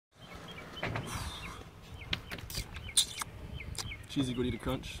Cheesy gordita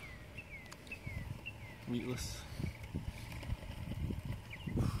crunch. Meatless.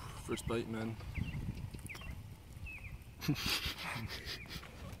 First bite, man.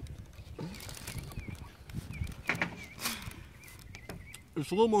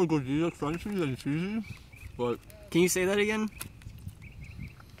 It's a little more gordita crunchy than cheesy, but... Can you say that again?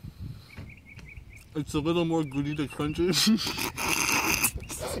 It's a little more gordita crunchy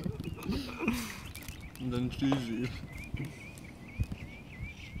than cheesy.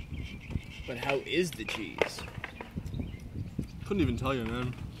 But how is the cheese? Couldn't even tell you,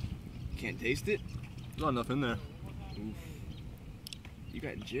 man. Can't taste it? Not enough in there. Oof. You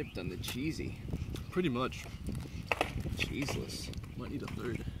got gypped on the cheesy. Pretty much. Cheeseless. Might need a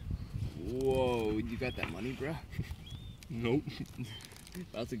third. Whoa, you got that money, bro? Nope.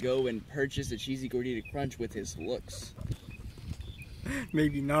 About to go and purchase a cheesy gordita crunch with his looks.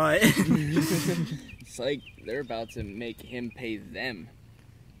 Maybe not. It's like they're about to make him pay them.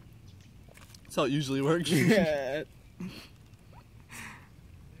 That's how it usually works.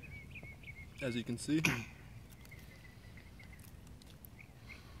 As you can see,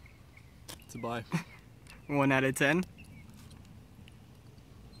 it's a buy. 1 out of 10.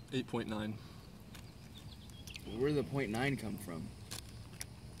 8.9. Where did the 0.9 come from?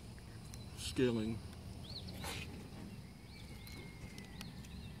 Scaling.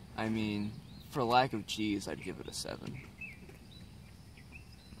 I mean, for lack of cheese, I'd give it a 7.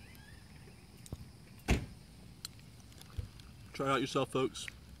 Try it out yourself, folks.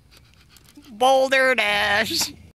 Boulder Dash!